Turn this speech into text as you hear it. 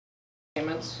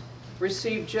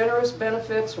received generous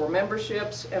benefits or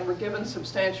memberships, and were given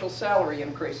substantial salary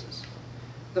increases.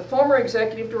 The former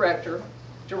executive director,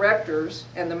 directors,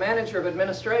 and the manager of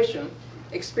administration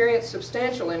experienced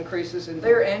substantial increases in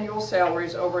their annual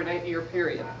salaries over an 8-year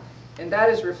period, and that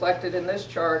is reflected in this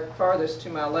chart farthest to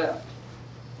my left.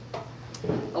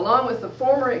 Along with the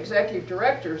former executive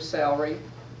director's salary,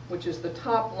 which is the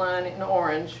top line in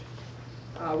orange,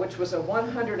 which was a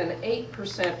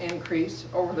 108% increase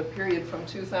over the period from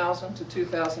 2000 to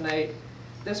 2008,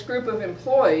 this group of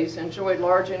employees enjoyed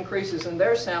large increases in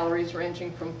their salaries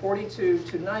ranging from 42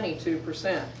 to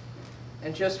 92%.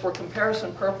 And just for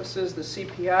comparison purposes, the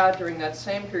CPI during that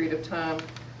same period of time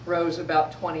rose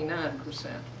about 29%,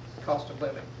 cost of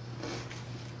living.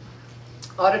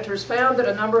 Auditors found that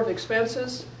a number of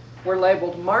expenses were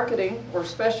labeled marketing or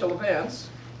special events.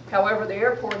 However, the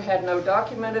airport had no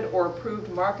documented or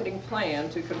approved marketing plan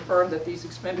to confirm that these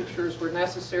expenditures were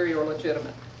necessary or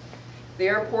legitimate. The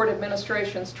airport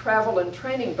administration's travel and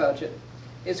training budget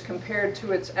is compared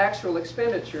to its actual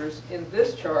expenditures in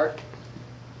this chart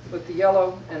with the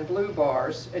yellow and blue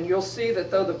bars, and you'll see that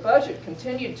though the budget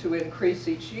continued to increase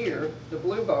each year, the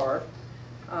blue bar,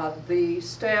 the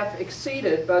staff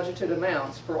exceeded budgeted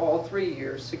amounts for all 3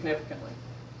 years significantly.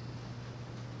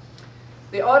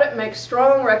 The audit makes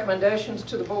strong recommendations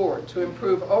to the board to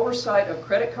improve oversight of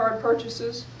credit card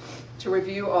purchases, to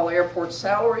review all airport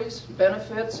salaries,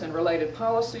 benefits, and related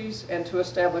policies, and to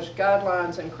establish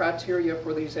guidelines and criteria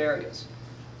for these areas.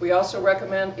 We also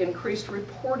recommend increased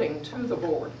reporting to the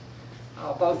board,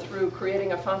 both through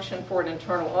creating a function for an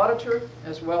internal auditor,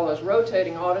 as well as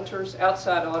rotating auditors,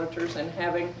 outside auditors, and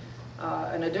having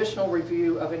an additional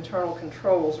review of internal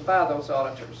controls by those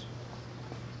auditors.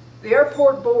 The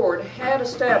airport board had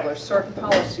established certain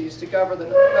policies to govern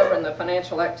the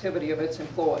financial activity of its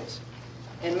employees.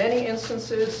 In many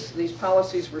instances, these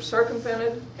policies were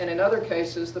circumvented, and in other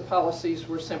cases, the policies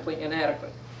were simply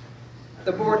inadequate.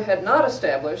 The board had not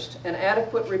established an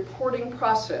adequate reporting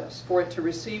process for it to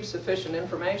receive sufficient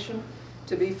information,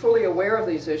 to be fully aware of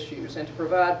these issues, and to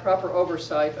provide proper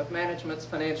oversight of management's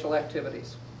financial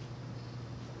activities.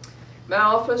 My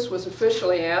office was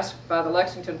officially asked by the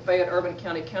Lexington-Fayette Urban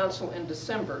County Council in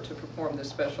December to perform this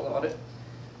special audit.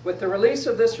 With the release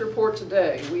of this report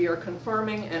today, we are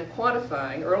confirming and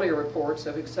quantifying earlier reports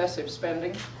of excessive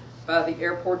spending by the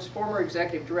airport's former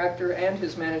executive director and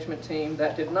his management team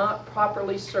that did not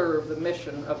properly serve the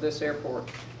mission of this airport.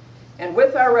 And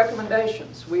with our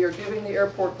recommendations, we are giving the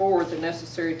airport board the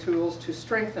necessary tools to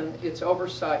strengthen its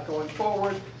oversight going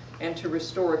forward and to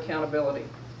restore accountability.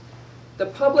 The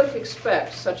public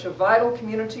expects such a vital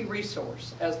community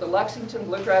resource as the Lexington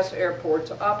Blue Grass Airport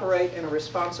to operate in a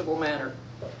responsible manner.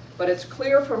 But it's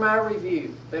clear from our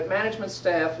review that management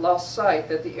staff lost sight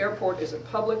that the airport is a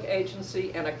public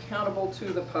agency and accountable to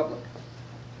the public.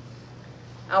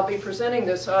 I'll be presenting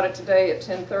this audit today at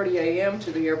 10:30 a.m.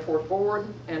 to the airport board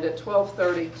and at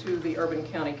 12:30 to the Urban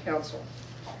County Council.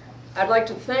 I'd like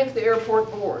to thank the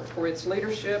airport board for its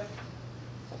leadership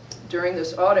during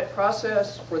this audit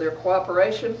process, for their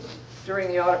cooperation during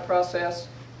the audit process,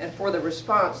 and for the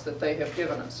response that they have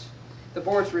given us. The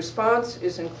board's response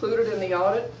is included in the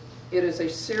audit. It is a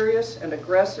serious and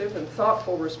aggressive and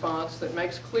thoughtful response that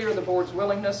makes clear the board's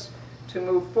willingness to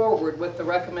move forward with the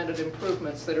recommended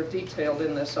improvements that are detailed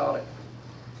in this audit.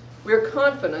 We are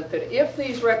confident that if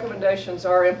these recommendations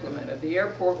are implemented, the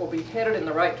airport will be headed in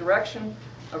the right direction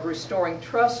of restoring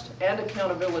trust and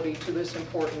accountability to this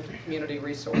important community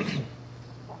resource.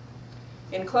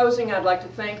 In closing, I'd like to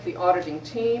thank the auditing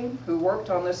team who worked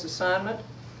on this assignment.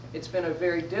 It's been a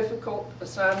very difficult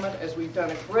assignment as we've done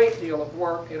a great deal of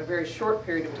work in a very short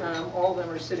period of time. All of them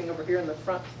are sitting over here in the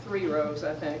front 3 rows,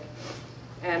 I think.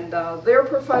 And their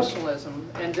professionalism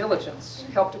and diligence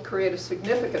helped to create a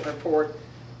significant report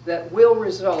that will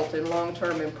result in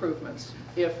long-term improvements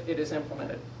if it is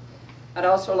implemented. I'd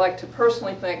also like to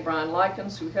personally thank Brian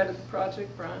Likens, who headed the project,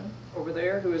 Brian, over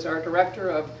there, who is our Director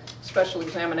of Special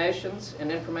Examinations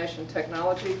and Information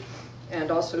Technology,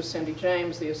 and also Cindy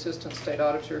James, the Assistant State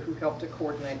Auditor, who helped to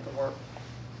coordinate the work.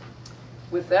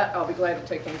 With that, I'll be glad to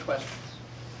take any questions.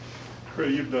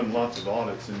 Craig, you've done lots of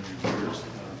audits in your years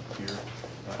here.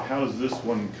 How does this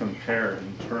one compare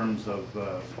in terms of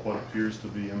what appears to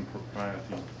be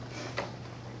impropriety?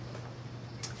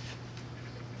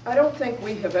 I don't think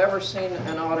we have ever seen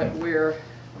an audit where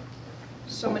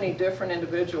so many different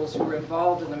individuals who are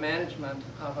involved in the management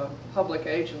of a public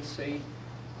agency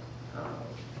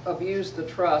abused the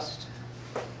trust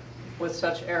with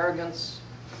such arrogance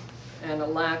and a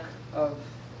lack of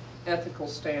ethical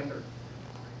standard.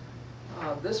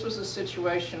 This was a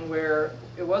situation where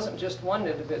it wasn't just one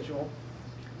individual.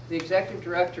 the executive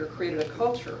director created a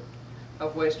culture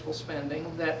of wasteful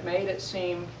spending that made it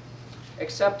seem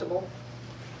acceptable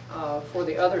for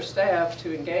the other staff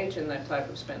to engage in that type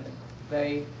of spending.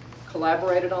 They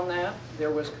collaborated on that.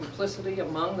 There was complicity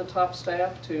among the top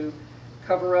staff to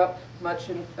cover up much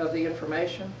of the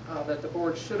information that the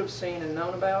board should have seen and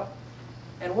known about.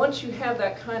 And once you have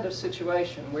that kind of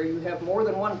situation where you have more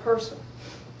than one person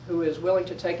who is willing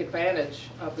to take advantage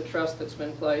of the trust that's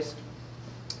been placed,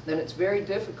 then it's very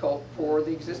difficult for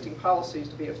the existing policies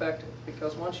to be effective,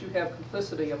 because once you have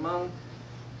complicity among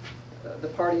the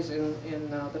parties in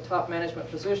the top management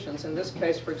positions, in this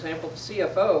case, for example, the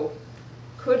CFO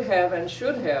could have and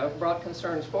should have brought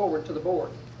concerns forward to the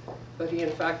board, but he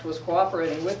in fact was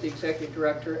cooperating with the executive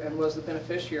director and was the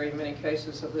beneficiary in many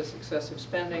cases of this excessive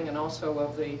spending and also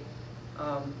of the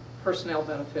personnel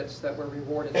benefits that were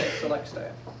rewarded to select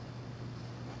staff.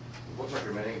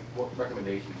 What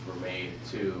recommendations were made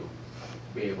to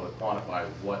be able to quantify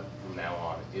what from now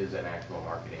on is an actual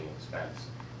marketing expense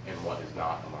and what is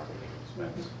not a marketing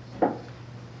expense?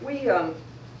 We,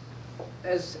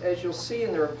 as you'll see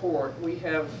in the report, we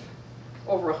have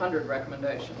over 100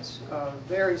 recommendations,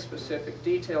 very specific,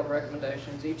 detailed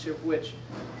recommendations, each of which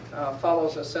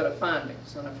follows a set of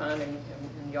findings. And a finding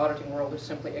in the auditing world is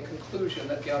simply a conclusion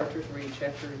that the auditors reach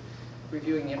after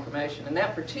reviewing the information. In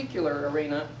that particular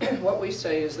arena, what we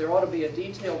say is there ought to be a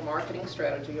detailed marketing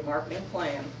strategy, a marketing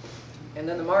plan, and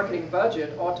then the marketing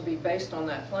budget ought to be based on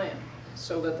that plan,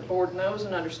 so that the board knows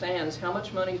and understands how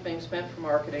much money is being spent for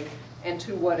marketing and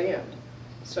to what end,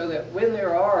 so that when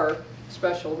there are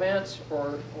special events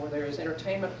or there is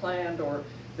entertainment planned or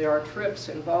there are trips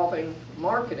involving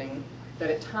marketing, that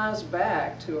it ties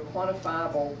back to a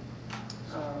quantifiable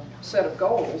set of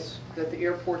goals that the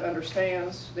airport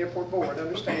understands, the airport board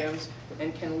understands,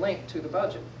 and can link to the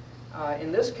budget.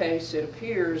 In this case, it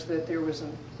appears that there was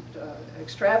an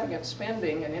extravagant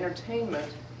spending and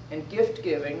entertainment and gift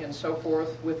giving and so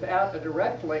forth without a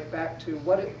direct link back to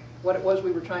what it was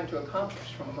we were trying to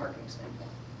accomplish from a marketing standpoint.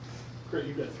 Craig,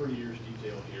 you've got 3 years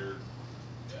detailed here.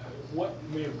 What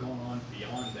may have gone on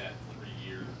beyond that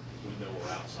 3-year window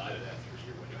or outside of that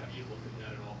 3-year window? Have you looked at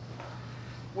that at all?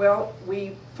 Well,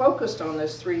 we focused on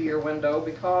this 3-year window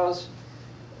because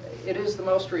it is the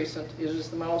most recent. It is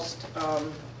the most,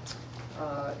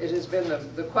 it has been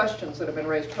the questions that have been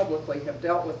raised publicly have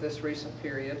dealt with this recent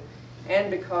period,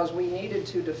 and because we needed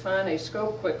to define a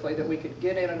scope quickly that we could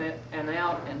get in and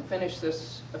out and finish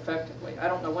this effectively. I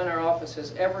don't know when our office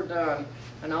has ever done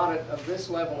an audit of this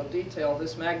level of detail,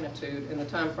 this magnitude, in the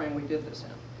time frame we did this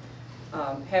in.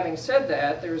 Having said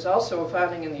that, there is also a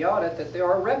finding in the audit that there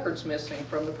are records missing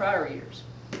from the prior years.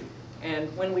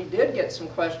 And when we did get some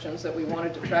questions that we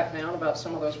wanted to track down about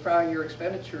some of those prior year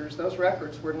expenditures, those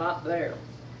records were not there.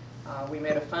 We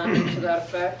made a finding to that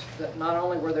effect that not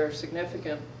only were there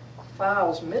significant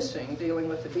files missing dealing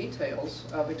with the details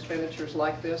of expenditures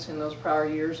like this in those prior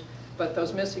years, but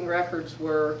those missing records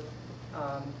were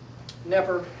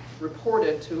never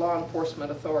reported to law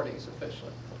enforcement authorities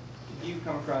officially. Did you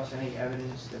come across any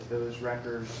evidence that those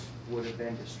records would have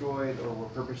been destroyed or were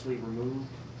purposely removed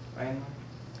by anyone?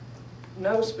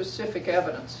 No specific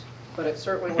evidence, but it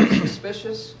certainly was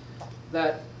suspicious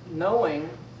that, knowing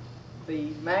the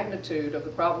magnitude of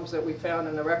the problems that we found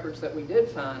in the records that we did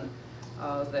find,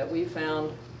 that we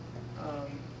found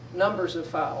numbers of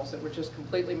files that were just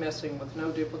completely missing with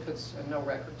no duplicates and no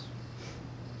records.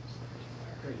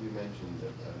 You mentioned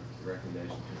that the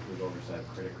recommendation to include oversight of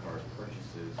credit card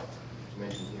purchases. You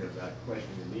mentioned here about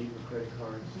questioning the need for credit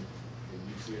cards. Did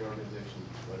you see an organization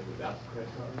running without the credit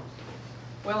cards?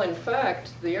 Well, in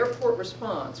fact, the airport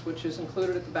response, which is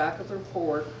included at the back of the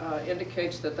report,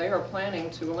 indicates that they are planning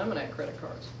to eliminate credit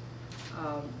cards.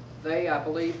 They, I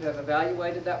believe, have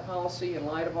evaluated that policy in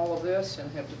light of all of this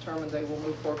and have determined they will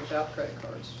move forward without credit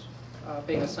cards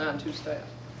being assigned to staff.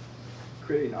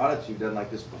 Creating audits you've done like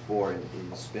this before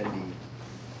in spending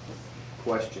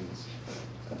questions.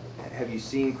 Have you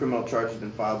seen criminal charges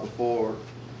been filed before?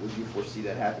 Would you foresee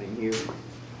that happening here?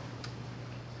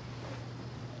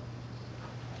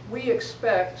 We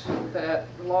expect that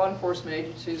law enforcement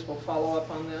agencies will follow up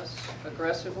on this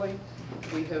aggressively.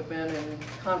 We have been in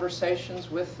conversations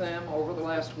with them over the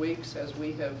last weeks as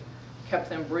we have kept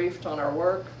them briefed on our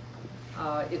work.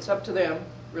 It's up to them,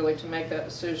 really, to make that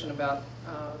decision about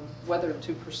whether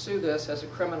to pursue this as a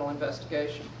criminal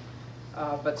investigation.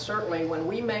 But certainly when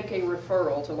we make a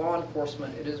referral to law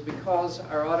enforcement, it is because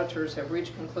our auditors have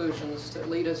reached conclusions that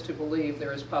lead us to believe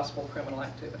there is possible criminal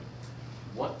activity.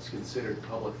 What's considered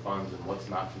public funds and what's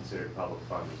not considered public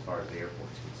funds as far as the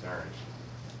airport's concerned?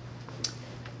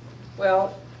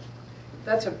 Well,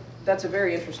 that's That's a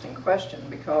very interesting question,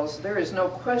 because there is no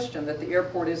question that the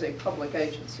airport is a public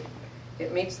agency.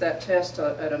 It meets that test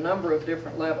at a number of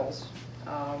different levels.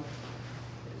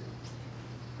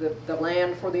 The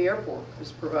land for the airport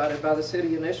is provided by the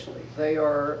city initially. They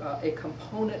are a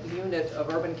component unit of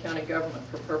urban county government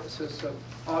for purposes of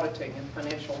auditing and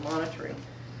financial monitoring.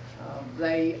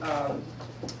 They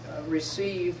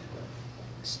receive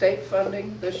state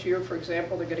funding. This year, for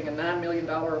example, they're getting a $9 million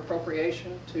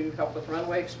appropriation to help with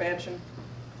runway expansion.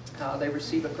 They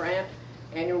receive a grant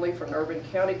annually from urban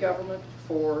county government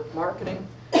for marketing.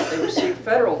 They receive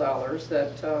federal dollars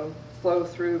that flow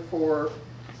through for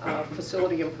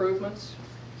facility improvements.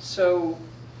 So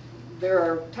there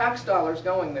are tax dollars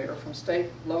going there from state,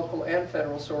 local, and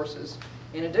federal sources.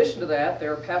 In addition to that,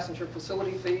 there are passenger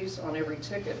facility fees on every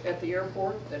ticket at the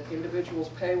airport that individuals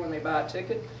pay when they buy a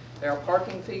ticket. There are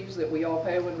parking fees that we all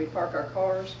pay when we park our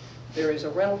cars. There is a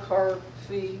rental car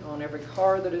fee on every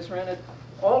car that is rented.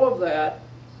 All of that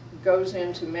goes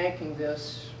into making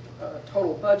this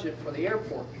total budget for the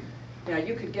airport. Now,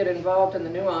 you could get involved in the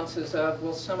nuances of,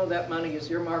 well, some of that money is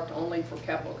earmarked only for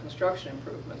capital construction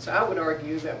improvements. I would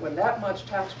argue that when that much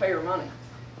taxpayer money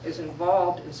is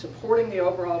involved in supporting the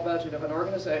overall budget of an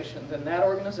organization, then that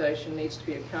organization needs to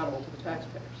be accountable to the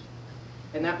taxpayers.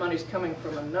 And that money's coming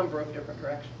from a number of different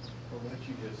directions. Well, what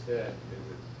you just said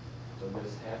is that, so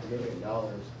this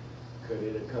 $500,000, could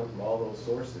it have come from all those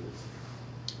sources?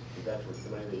 If that's what the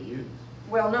money they use?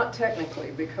 Well, not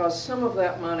technically, because some of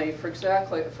that money, for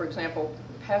example,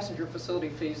 passenger facility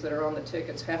fees that are on the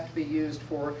tickets have to be used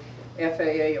for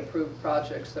FAA-approved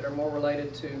projects that are more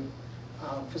related to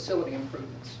facility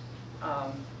improvements.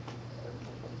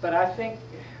 But I think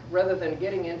rather than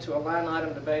getting into a line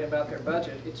item debate about their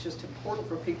budget, it's just important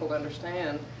for people to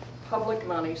understand public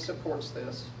money supports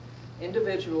this.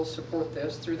 Individuals support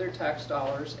this through their tax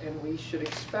dollars, and we should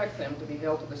expect them to be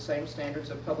held to the same standards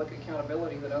of public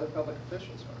accountability that other public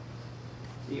officials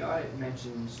are. The audit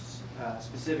mentions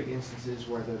specific instances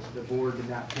where the board did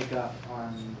not pick up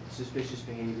on suspicious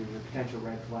behavior or potential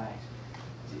red flags.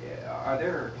 Are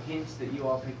there hints that you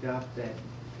all picked up that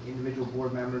individual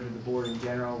board members or the board in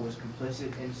general was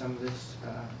complicit in some of this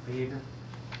behavior?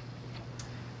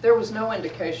 There was no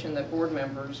indication that board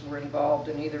members were involved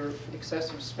in either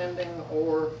excessive spending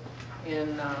or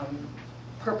in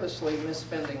purposely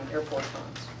misspending airport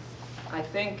funds. I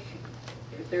think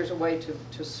if there's a way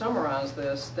to summarize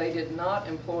this, they did not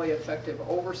employ effective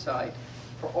oversight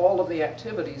for all of the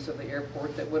activities of the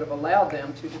airport that would have allowed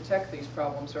them to detect these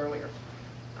problems earlier.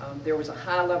 There was a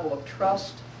high level of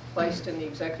trust placed in the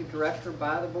executive director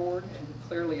by the board, and he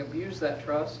clearly abused that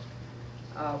trust.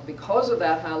 Because of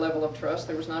that high level of trust,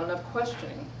 there was not enough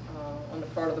questioning on the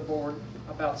part of the board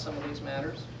about some of these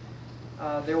matters.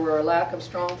 There were a lack of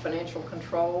strong financial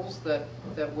controls that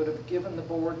would have given the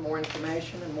board more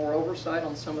information and more oversight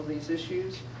on some of these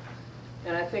issues.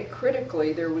 And I think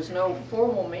critically, there was no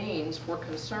formal means for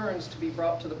concerns to be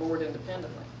brought to the board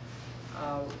independently.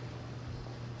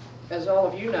 As all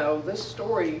of you know, this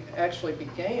story actually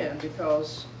began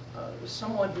because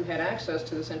someone who had access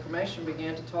to this information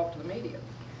began to talk to the media.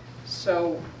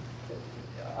 So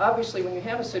obviously when you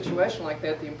have a situation like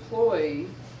that, the employee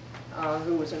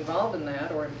who was involved in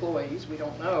that, or employees, we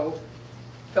don't know,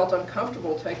 felt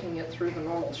uncomfortable taking it through the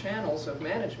normal channels of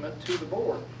management to the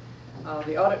board.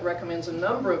 The audit recommends a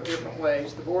number of different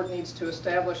ways. The board needs to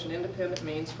establish an independent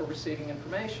means for receiving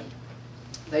information.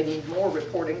 They need more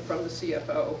reporting from the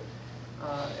CFO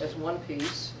as one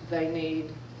piece. They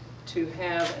need to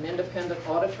have an independent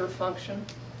auditor function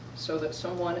so that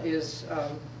someone is,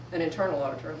 an internal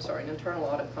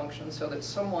audit function so that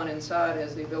someone inside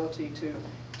has the ability to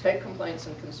take complaints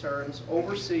and concerns,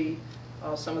 oversee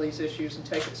some of these issues and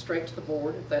take it straight to the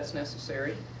board if that's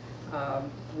necessary.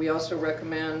 We also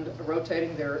recommend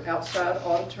rotating their outside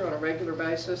auditor on a regular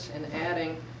basis and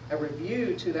adding a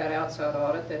review to that outside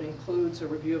audit that includes a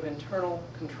review of internal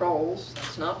controls.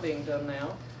 That's not being done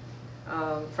now.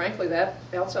 Frankly, that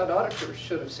outside auditor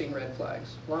should have seen red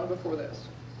flags long before this.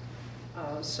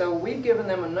 So we've given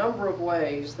them a number of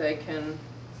ways the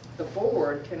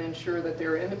board can ensure that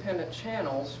there are independent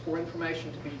channels for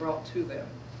information to be brought to them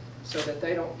so that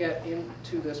they don't get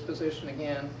into this position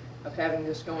again of having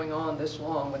this going on this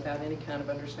long without any kind of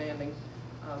understanding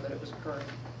that it was occurring.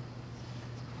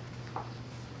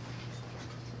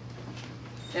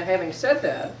 Now, having said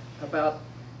that about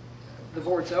the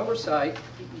board's oversight,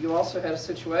 you also had a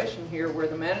situation here where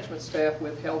the management staff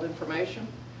withheld information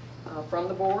from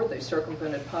the board. They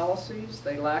circumvented policies.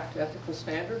 They lacked ethical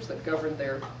standards that governed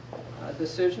their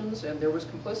decisions, and there was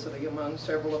complicity among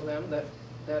several of them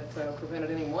that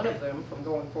prevented any one of them from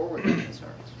going forward with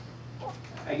concerns.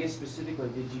 I guess specifically,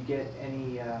 did you get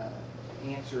any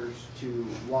answers to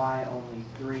why only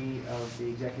 3 of the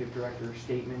executive director's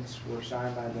statements were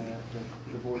signed by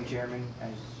the board chairman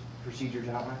as procedures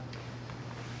outlined?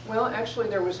 Well, actually,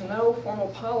 there was no formal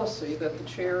policy that the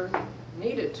chair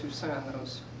needed to sign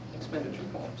those expenditure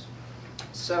forms.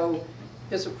 So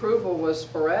his approval was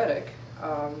sporadic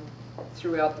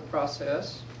throughout the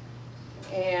process.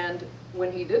 And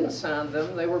when he didn't sign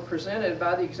them, they were presented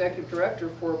by the executive director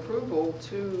for approval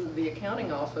to the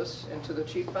accounting office and to the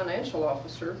chief financial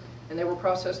officer, and they were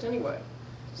processed anyway.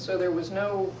 So there was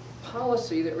no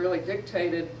policy that really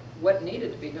dictated what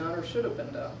needed to be done or should have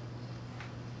been done.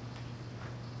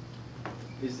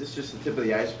 Is this just the tip of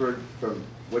the iceberg from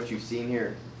what you've seen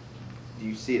here? Do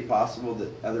you see it possible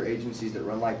that other agencies that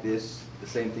run like this, the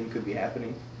same thing could be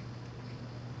happening?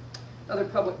 Other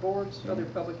public boards, other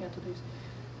public entities?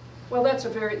 Well, that's a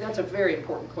very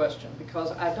important question,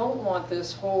 because I don't want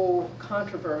this whole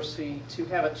controversy to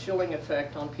have a chilling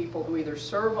effect on people who either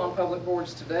serve on public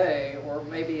boards today or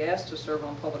may be asked to serve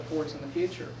on public boards in the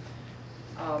future.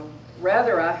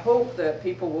 Rather, I hope that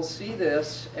people will see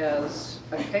this as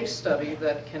a case study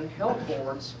that can help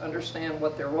boards understand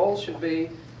what their roles should be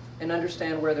and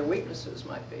understand where their weaknesses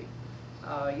might be.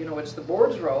 You know, it's the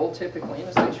board's role, typically, in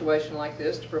a situation like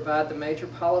this, to provide the major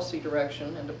policy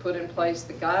direction and to put in place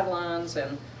the guidelines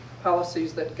and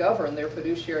policies that govern their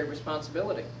fiduciary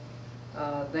responsibility.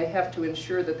 They have to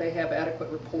ensure that they have adequate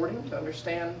reporting to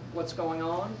understand what's going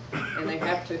on, and they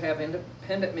have to have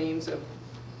independent means of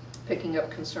picking up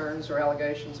concerns or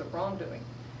allegations of wrongdoing.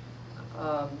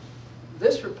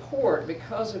 This report,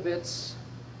 because of its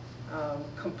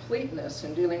completeness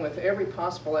in dealing with every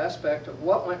possible aspect of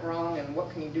what went wrong and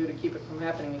what can you do to keep it from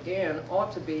happening again,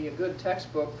 ought to be a good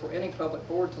textbook for any public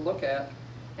board to look at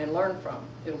and learn from.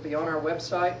 It'll be on our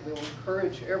website. We will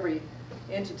encourage every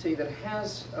entity that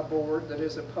has a board that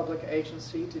is a public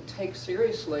agency to take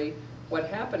seriously what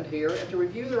happened here and to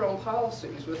review their own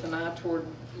policies with an eye toward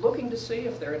looking to see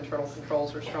if their internal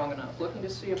controls are strong enough, looking to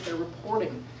see if their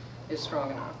reporting is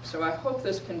strong enough. So I hope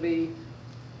this can be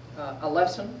a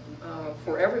lesson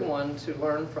for everyone to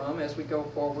learn from as we go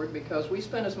forward, because we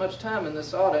spend as much time in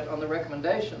this audit on the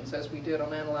recommendations as we did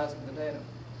on analyzing the data.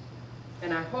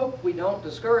 And I hope we don't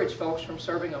discourage folks from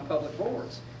serving on public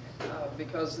boards,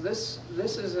 because this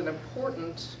is an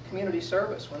important community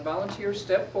service. When volunteers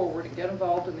step forward and get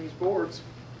involved in these boards,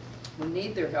 we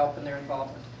need their help and their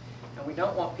involvement. And we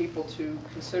don't want people to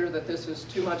consider that this is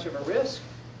too much of a risk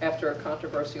after a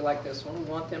controversy like this one. We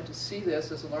want them to see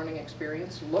this as a learning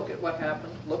experience, look at what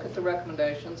happened, look at the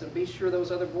recommendations, and be sure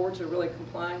those other boards are really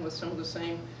complying with some of the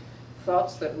same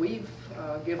thoughts that we've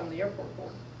given the airport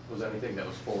board. Was anything that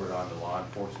was forwarded on to law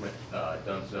enforcement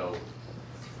done so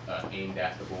aimed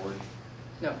at the board?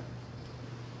 No.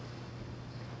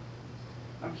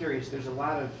 I'm curious, there's a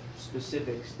lot of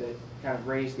specifics that kind of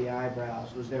raised the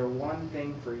eyebrows. Was there one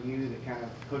thing for you that kind of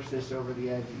pushed this over the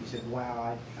edge that you said,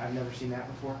 wow, I've never seen that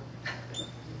before?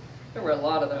 There were a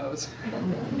lot of those.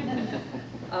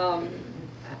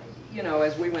 You know,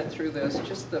 as we went through this,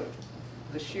 just the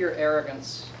sheer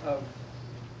arrogance of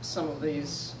some of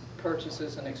these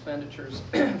purchases and expenditures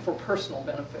for personal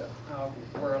benefit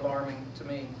were alarming to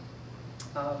me.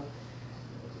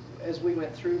 As we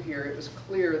went through here, it was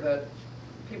clear that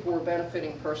people were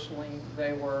benefiting personally.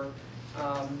 They were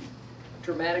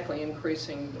dramatically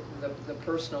increasing the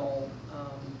personal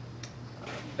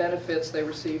benefits they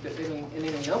received in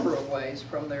any number of ways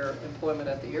from their employment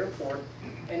at the airport,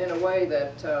 and in a way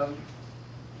that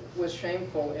was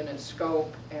shameful in its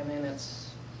scope and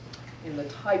in the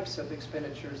types of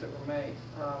expenditures that were made.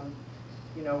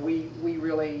 You know, we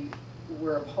really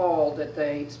were appalled that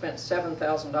they spent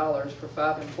 $7,000 for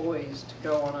 5 employees to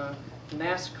go on a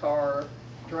NASCAR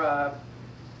drive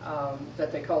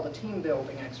that they called a team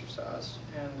building exercise.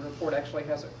 And the report actually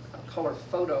has a color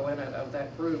photo in it of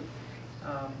that group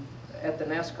at the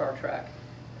NASCAR track.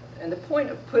 And the point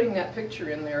of putting that picture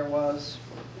in there was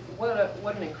what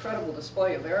an incredible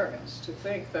display of arrogance to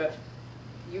think that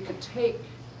you could take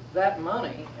that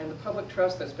money and the public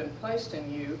trust that's been placed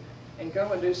in you and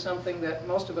go and do something that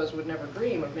most of us would never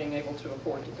dream of being able to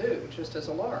afford to do, just as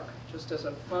a lark, just as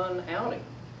a fun outing,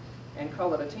 and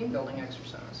call it a team building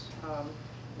exercise.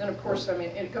 Then of course, I mean,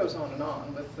 it goes on and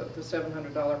on with the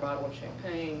 $700 bottle of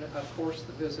champagne, of course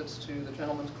the visits to the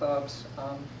gentlemen's clubs.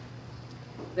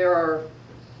 There are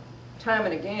time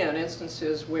and again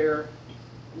instances where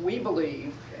we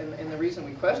believe, and the reason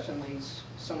we question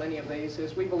so many of these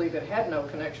is we believe it had no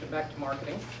connection back to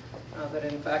marketing, that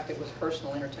in fact it was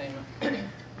personal entertainment,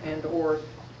 and or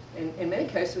in many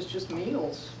cases just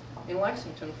meals in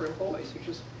Lexington for employees who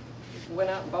just went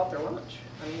out and bought their lunch.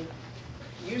 I mean,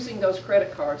 using those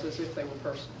credit cards as if they were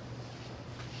personal.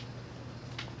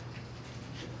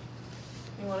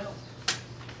 Anyone else?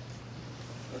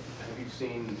 Have you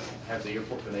seen, has the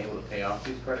airport been able to pay off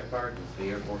these credit cards? Is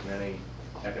the airport in any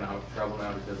economic trouble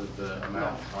now because of the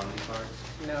amount on these cards?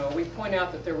 No, we point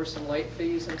out that there were some late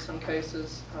fees in some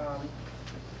cases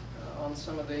on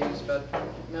some of these, but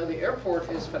no, the airport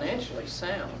is financially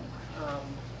sound.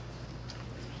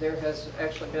 There has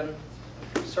actually been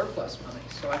surplus money,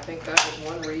 so I think that was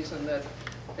one reason that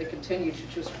they continue to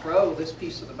just grow this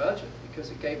piece of the budget, because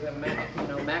it gave them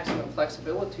maximum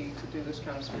flexibility to do this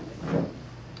kind of spending.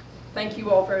 Thank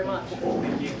you all very much.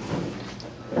 Thank you.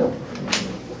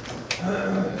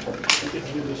 Get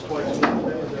to do this twice a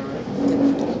month, is that right?